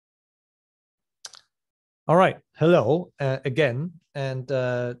All right. Hello again. And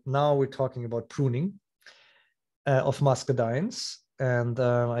now we're talking about pruning of muscadines. And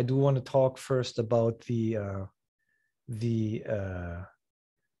I do want to talk first about the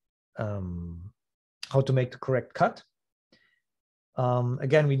how to make the correct cut.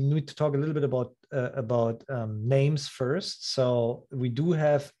 Again, we need to talk a little bit about names first. So we do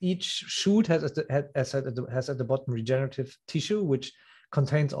have each shoot has at the bottom regenerative tissue, which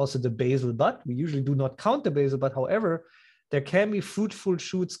contains also the basal bud. We usually do not count the basal bud. However, there can be fruitful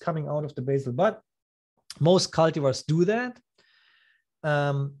shoots coming out of the basal bud. Most cultivars do that.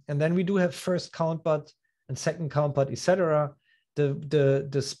 And then we do have first count bud and second count bud, etc.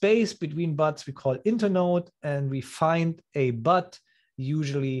 The space between buds we call internode, and we find a bud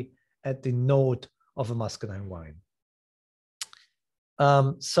usually at the node of a muscadine vine.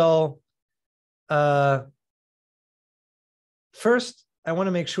 First, I want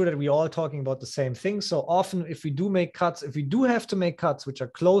to make sure that we're all talking about the same thing. So often, if we do make cuts, if we do have to make cuts which are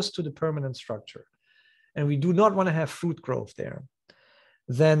close to the permanent structure, and we do not want to have fruit growth there,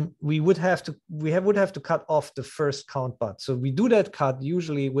 then we would have to cut off the first count bud. So we do that cut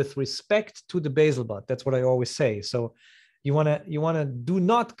usually with respect to the basal bud. That's what I always say. So you wanna do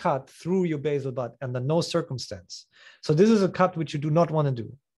not cut through your basal bud under no circumstance. So this is a cut which you do not want to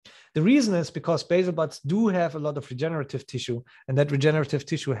do. The reason is because basal buds do have a lot of regenerative tissue, and that regenerative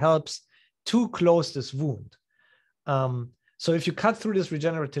tissue helps to close this wound. So if you cut through this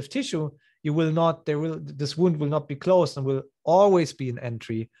regenerative tissue, this wound will not be closed and will always be an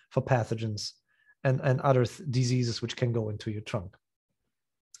entry for pathogens and other diseases which can go into your trunk,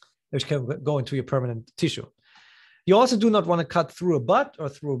 which can go into your permanent tissue. You also do not want to cut through a bud or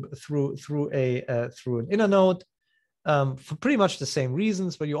through an inner node for pretty much the same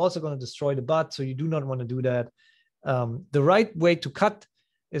reasons, but you're also going to destroy the bud, so you do not want to do that. The right way to cut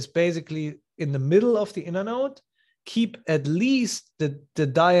is basically in the middle of the inner node. Keep at least the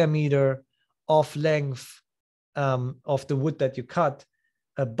diameter of length of the wood that you cut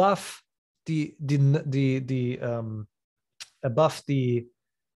above the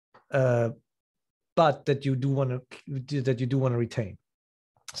bud that you do want to retain.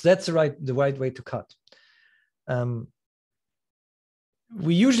 So that's the right way to cut.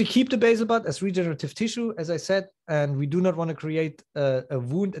 We usually keep the basal bud as regenerative tissue, as I said, and we do not want to create a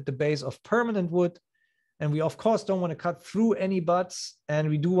wound at the base of permanent wood. And we, of course, don't want to cut through any buds, and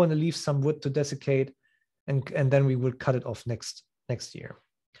we do want to leave some wood to desiccate, and then we will cut it off next year.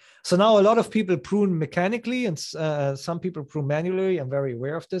 So now a lot of people prune mechanically, and some people prune manually. I'm very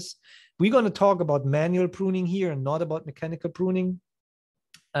aware of this. We're going to talk about manual pruning here and not about mechanical pruning.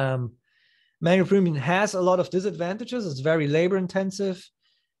 Manual pruning has a lot of disadvantages. It's very labor intensive,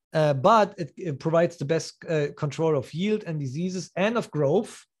 but it provides the best control of yield and diseases and of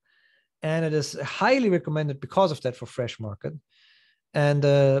growth. And it is highly recommended because of that for fresh market. And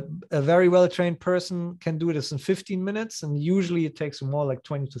a very well-trained person can do this in 15 minutes. And usually it takes more like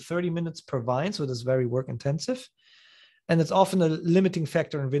 20 to 30 minutes per vine. So it is very work intensive. And it's often a limiting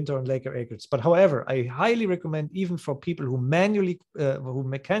factor in winter and later acres. But however, I highly recommend, even for people who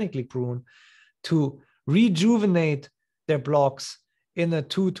mechanically prune, to rejuvenate their blocks in a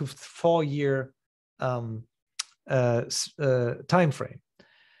 2 to 4 year time frame.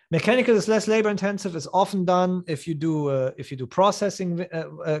 Mechanical is less labor intensive. It's often done if you do processing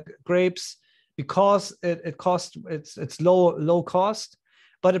grapes, because it's low cost,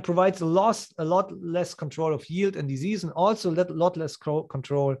 but it provides a lot less control of yield and disease, and also a lot less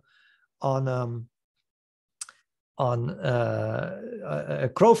control on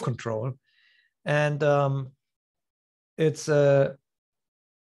growth control. And it's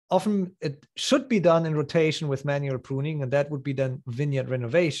often it should be done in rotation with manual pruning, and that would be then vineyard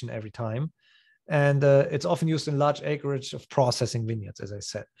renovation every time. And it's often used in large acreage of processing vineyards, as I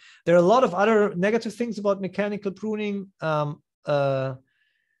said. There are a lot of other negative things about mechanical pruning. A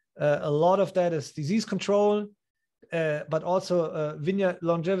lot of that is disease control, but also vineyard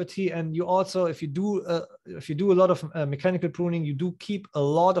longevity. And you also, if you do a lot of mechanical pruning, you do keep a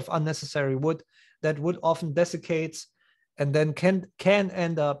lot of unnecessary wood. That wood often desiccates, and then can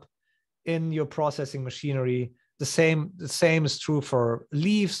end up in your processing machinery. The same is true for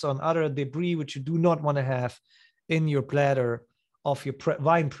leaves on other debris, which you do not want to have in your bladder of your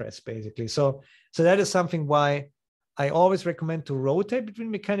vine press, basically. So that is something why I always recommend to rotate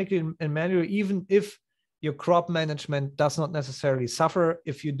between mechanical and manual, even if your crop management does not necessarily suffer.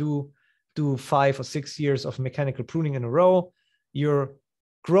 If you do 5 or 6 years of mechanical pruning in a row, your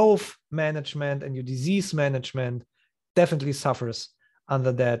growth management and your disease management definitely suffers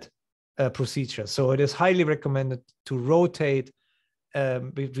under that procedure. So it is highly recommended to rotate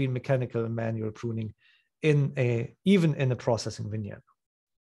between mechanical and manual pruning even in a processing vineyard.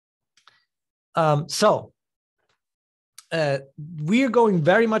 We're going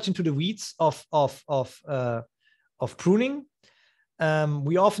very much into the weeds of pruning.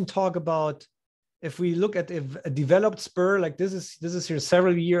 We often talk about, if we look at a developed spur, like this is your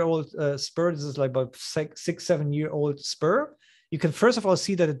several-year-old spur. This is like about 6-7-year-old spur. You can first of all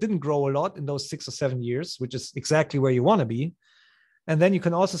see that it didn't grow a lot in those 6 or 7 years, which is exactly where you want to be. And then you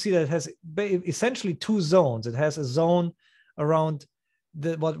can also see that it has essentially 2 zones. It has a zone around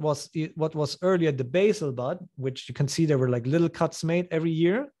what was earlier the basal bud, which you can see there were like little cuts made every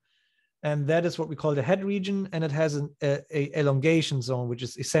year. And that is what we call the head region. And it has a elongation zone, which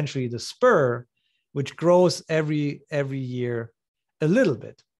is essentially the spur, which grows every year a little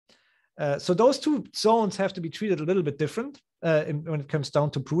bit. So those 2 zones have to be treated a little bit different when it comes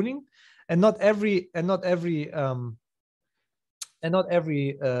down to pruning, and not every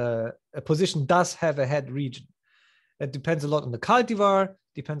position does have a head region. It depends a lot on the cultivar,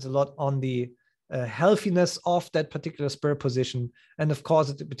 depends a lot on the healthiness of that particular spur position, and of course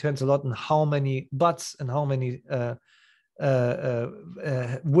it depends a lot on how many buds and how many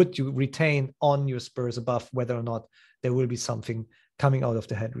wood you retain on your spurs above, whether or not there will be something coming out of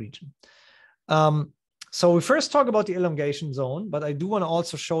the head region. So we first talk about the elongation zone, but I do want to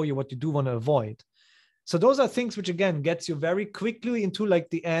also show you what you do want to avoid. So those are things which again gets you very quickly into like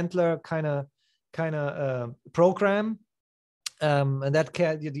the antler kind of program, and that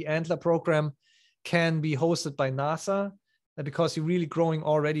the antler program can be hosted by NASA because you're really growing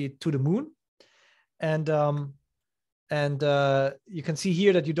already to the moon, and you can see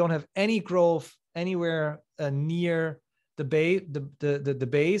here that you don't have any growth anywhere near the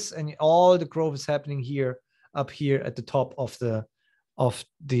base, and all the growth is happening here up here at the top of the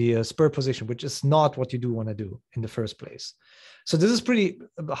spur position, which is not what you do want to do in the first place. So this is pretty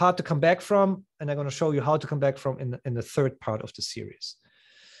hard to come back from, and I'm going to show you how to come back from in the third part of the series.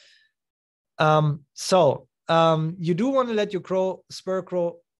 You do want to let your spur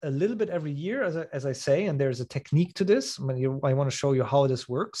grow a little bit every year, as I say, and there's a technique to this. I want to show you how this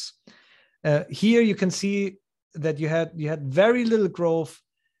works. Here you can see that you had very little growth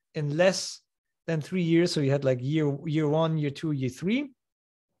in less than 3 years. So you had like year 1, year 2, year 3,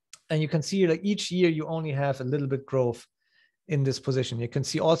 and you can see like each year you only have a little bit growth in this position. You can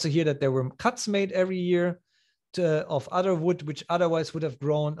see also here that there were cuts made every year of other wood, which otherwise would have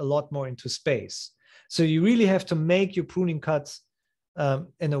grown a lot more into space. So you really have to make your pruning cuts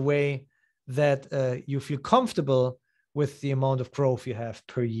in a way that you feel comfortable with the amount of growth you have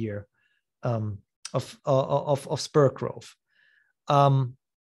per year of spur growth.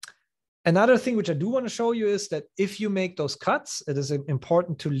 Another thing which I do want to show you is that if you make those cuts, it is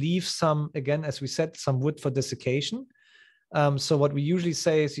important to leave some, again, as we said, some wood for desiccation. So what we usually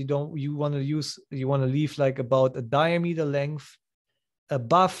say is you want to leave like about a diameter length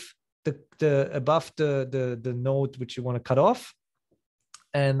above the node which you want to cut off,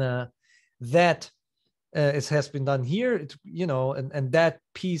 and that has been done here. And that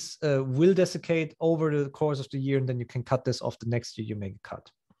piece will desiccate over the course of the year, and then you can cut this off the next year you make a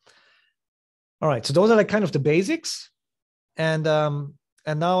cut. All right, so those are like kind of the basics, and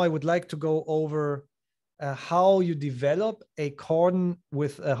now I would like to go over how you develop a cordon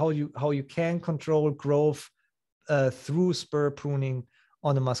with how you can control growth through spur pruning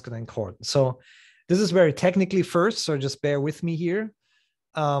on a muscadine cordon. So this is very technically first, so just bear with me here.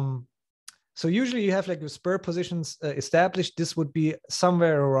 So usually you have like your spur positions established. This would be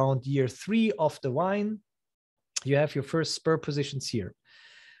somewhere around year 3 of the vine. You have your first spur positions here.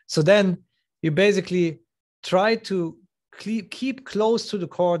 So then you basically try to keep close to the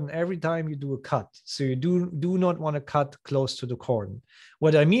cordon every time you do a cut. So you do not want to cut close to the cordon.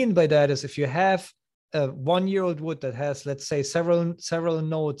 What I mean by that is if you have a 1-year-old wood that has, let's say, several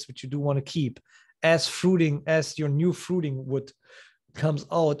nodes which you do want to keep as your new fruiting wood comes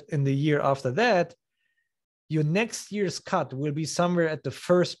out in the year after that, your next year's cut will be somewhere at the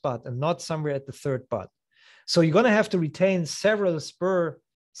first bud and not somewhere at the third bud. So you're going to have to retain several spurs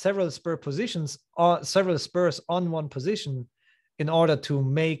on one position in order to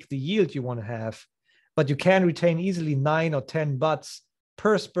make the yield you want to have. But you can retain easily 9 or 10 buds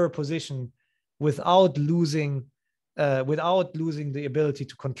per spur position without losing the ability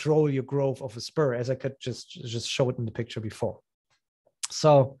to control your growth of a spur, as I could just show it in the picture before.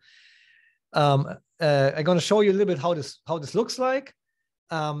 So I'm going to show you a little bit how this looks like.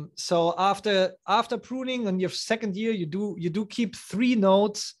 So after pruning on your second year, you do keep 3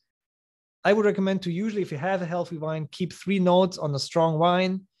 nodes. I would recommend to usually, if you have a healthy vine, keep 3 nodes on a strong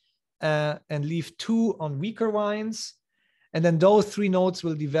vine and leave 2 on weaker vines. And then those 3 nodes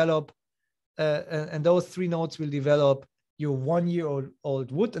will develop and those 3 nodes will develop your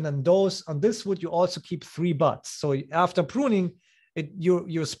 1-year-old wood. And then on this wood, you also keep 3 buds. So after pruning,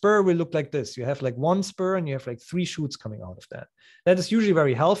 your spur will look like this. You have like 1 spur and you have like 3 shoots coming out of that. That is usually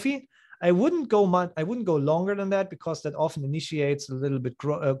very healthy. I wouldn't go longer than that, because that often initiates a little bit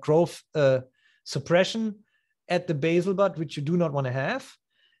growth suppression at the basal bud, which you do not want to have.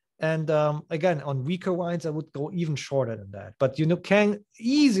 And again, on weaker wines, I would go even shorter than that. But you can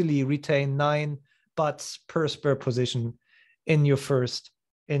easily retain 9 buds per spur position in your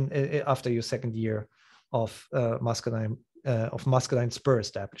after your 2nd year of muscadine spur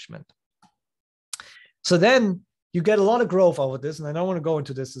establishment. So then you get a lot of growth out of this, and I don't want to go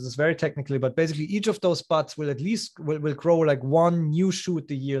into this. This is very technically, but basically each of those buds will at least will grow like 1 new shoot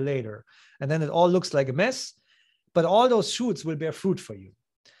the year later, and then it all looks like a mess. But all those shoots will bear fruit for you.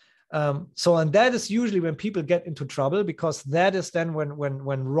 And that is usually when people get into trouble, because that is then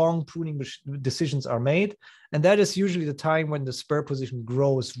when wrong pruning decisions are made, and that is usually the time when the spur position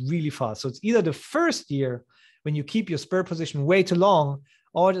grows really fast. So it's either the 1st year when you keep your spur position way too long,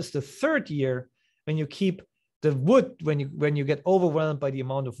 or it is the 3rd year when you keep the wood, when you get overwhelmed by the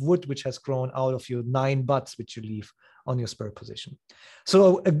amount of wood which has grown out of your 9 buds which you leave on your spur position.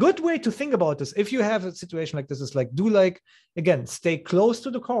 So a good way to think about this, if you have a situation like this, is again, stay close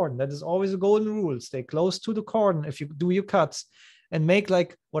to the cordon. That is always a golden rule. Stay close to the cordon if you do your cuts, and make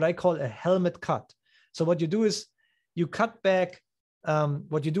like what I call a helmet cut. So what you do is you cut back.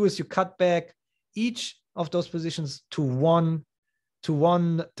 You cut back each of those positions to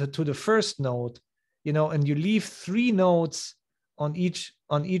the first node, and you leave 3 nodes on each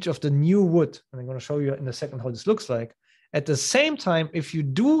of the new wood. And I'm going to show you in a second how this looks like. At the same time, if you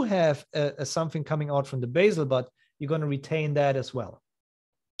do have something coming out from the basal bud, you're going to retain that as well.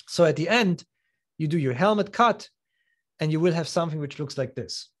 So at the end, you do your helmet cut, and you will have something which looks like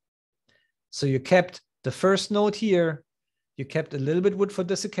this. So you kept the first node here, you kept a little bit wood for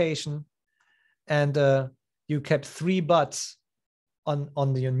desiccation, and you kept 3 buds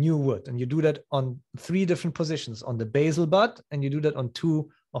on your new wood, and you do that on 3 different positions, on the basal bud, and you do that on 2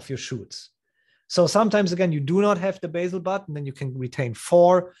 of your shoots. So sometimes, again, you do not have the basal bud, and then you can retain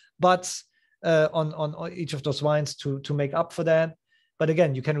 4 buds on each of those wines to make up for that. But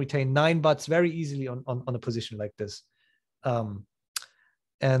again, you can retain 9 buds very easily on a position like this. And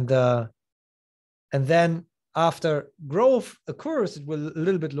then after growth occurs, it will a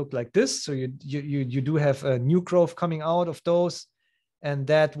little bit look like this. So you do have a new growth coming out of those, and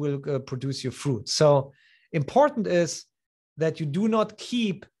that will produce your fruit. So important is that you do not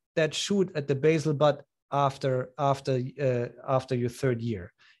keep that shoot at the basal bud after your 3rd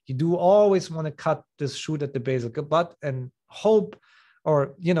year. You do always want to cut this shoot at the basal bud and hope,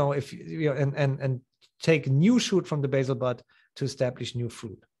 or and take new shoot from the basal bud to establish new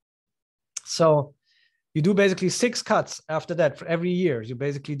fruit. So you do basically 6 cuts after that for every year. You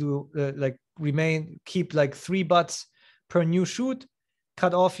basically do keep like 3 buds per new shoot,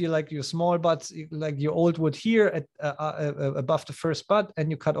 cut off your small buds, like your old wood here at above the first bud,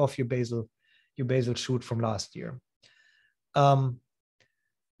 and you cut off your basal shoot from last year.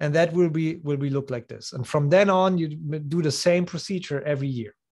 And that will look like this. And from then on, you do the same procedure every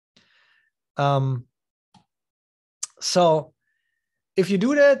year. So if you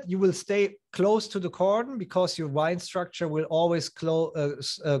do that, you will stay close to the cordon, because your vine structure will always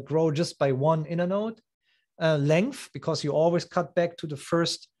grow just by 1 inner node length, because you always cut back to the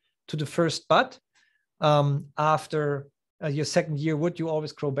first bud. After your 2nd year wood, you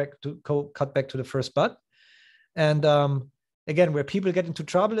always cut back to the first bud. And again, where people get into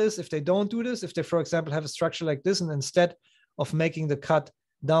trouble is if they don't do this. If they, for example, have a structure like this, and instead of making the cut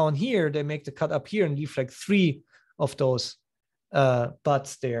down here, they make the cut up here and leave like 3 of those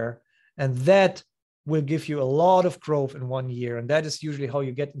buds there, and that will give you a lot of growth in 1 year. And that is usually how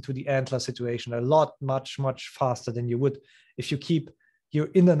you get into the antler situation much faster than you would if you keep your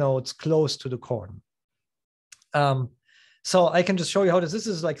inner nodes close to the cordon. So I can just show you how this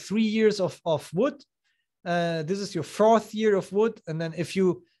is like 3 years of wood. This is your 4th year of wood. And then if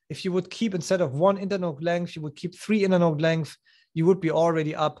you would keep, instead of 1 inner node length, you would keep 3 inner node length, you would be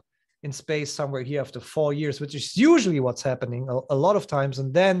already up in space somewhere here after 4 years, which is usually what's happening a lot of times.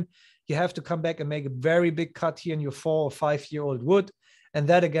 And then you have to come back and make a very big cut here in your 4 or 5-year-old wood. And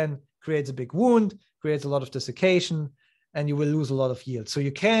that again creates a big wound, creates a lot of desiccation, and you will lose a lot of yield. So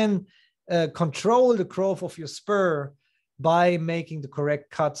you can control the growth of your spur by making the correct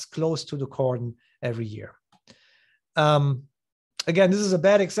cuts close to the cordon every year. Again, this is a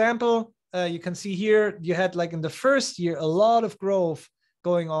bad example. You can see here, you had like in the 1st year, a lot of growth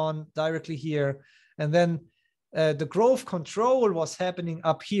going on directly here. And then the growth control was happening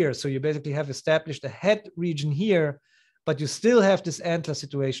up here. So you basically have established a head region here, but you still have this antler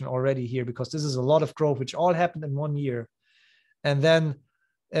situation already here, because this is a lot of growth, which all happened in 1 year. And then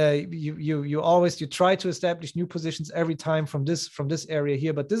you try to establish new positions every time from this area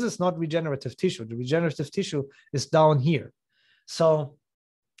here, but this is not regenerative tissue. The regenerative tissue is down here. So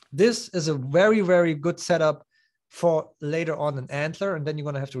this is a very, very good setup for later on an antler, and then you're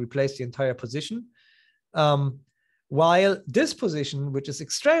going to have to replace the entire position. While this position, which is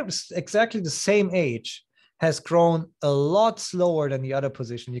exactly the same age, has grown a lot slower than the other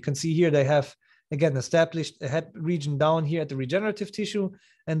position. You can see here they have, again, established a head region down here at the regenerative tissue,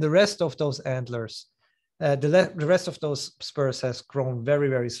 and the rest of those antlers, the rest of those spurs has grown very,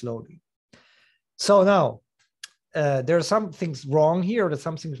 very slowly. So now, there are some things wrong here, or there's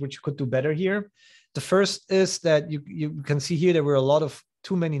some things which you could do better here. The first is that you can see here there were a lot of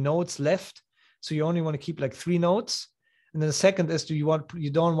too many nodes left. So you only want to keep like 3 nodes. And then the second is you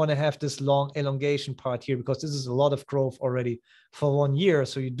don't want to have this long elongation part here, because this is a lot of growth already for 1 year.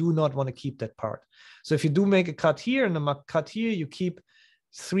 So you do not want to keep that part. So if you do make a cut here and a cut here, you keep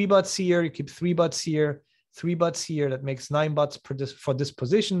 3 buds here, you keep 3 buds here, 3 buds here. That makes 9 buds for this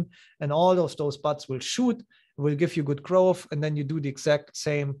position. And all of those buds will shoot, will give you good growth. And then you do the exact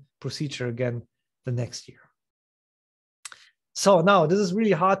same procedure again the next year. So now this is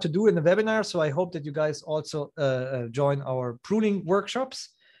really hard to do in the webinar. So I hope that you guys also join our pruning workshops.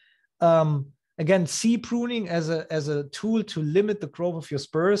 Again, see pruning as a tool to limit the growth of your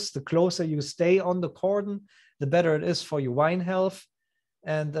spurs. The closer you stay on the cordon, the better it is for your vine health.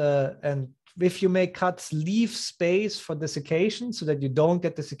 And if you make cuts, leave space for desiccation so that you don't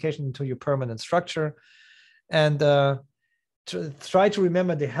get desiccation into your permanent structure. And try to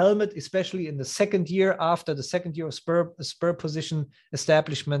remember the helmet, especially in the second year, after the second year of spur position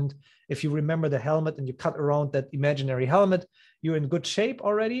establishment. If you remember the helmet and you cut around that imaginary helmet, you're in good shape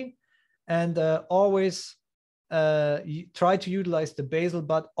already. And always try to utilize the basal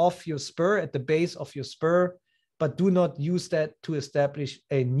bud of your spur at the base of your spur, but do not use that to establish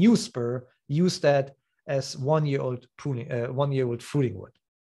a new spur. Use that as 1-year-old pruning, 1-year-old fruiting wood.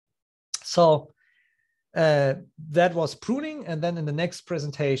 So that was pruning. And then in the next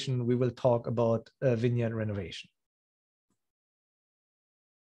presentation, we will talk about vineyard renovation.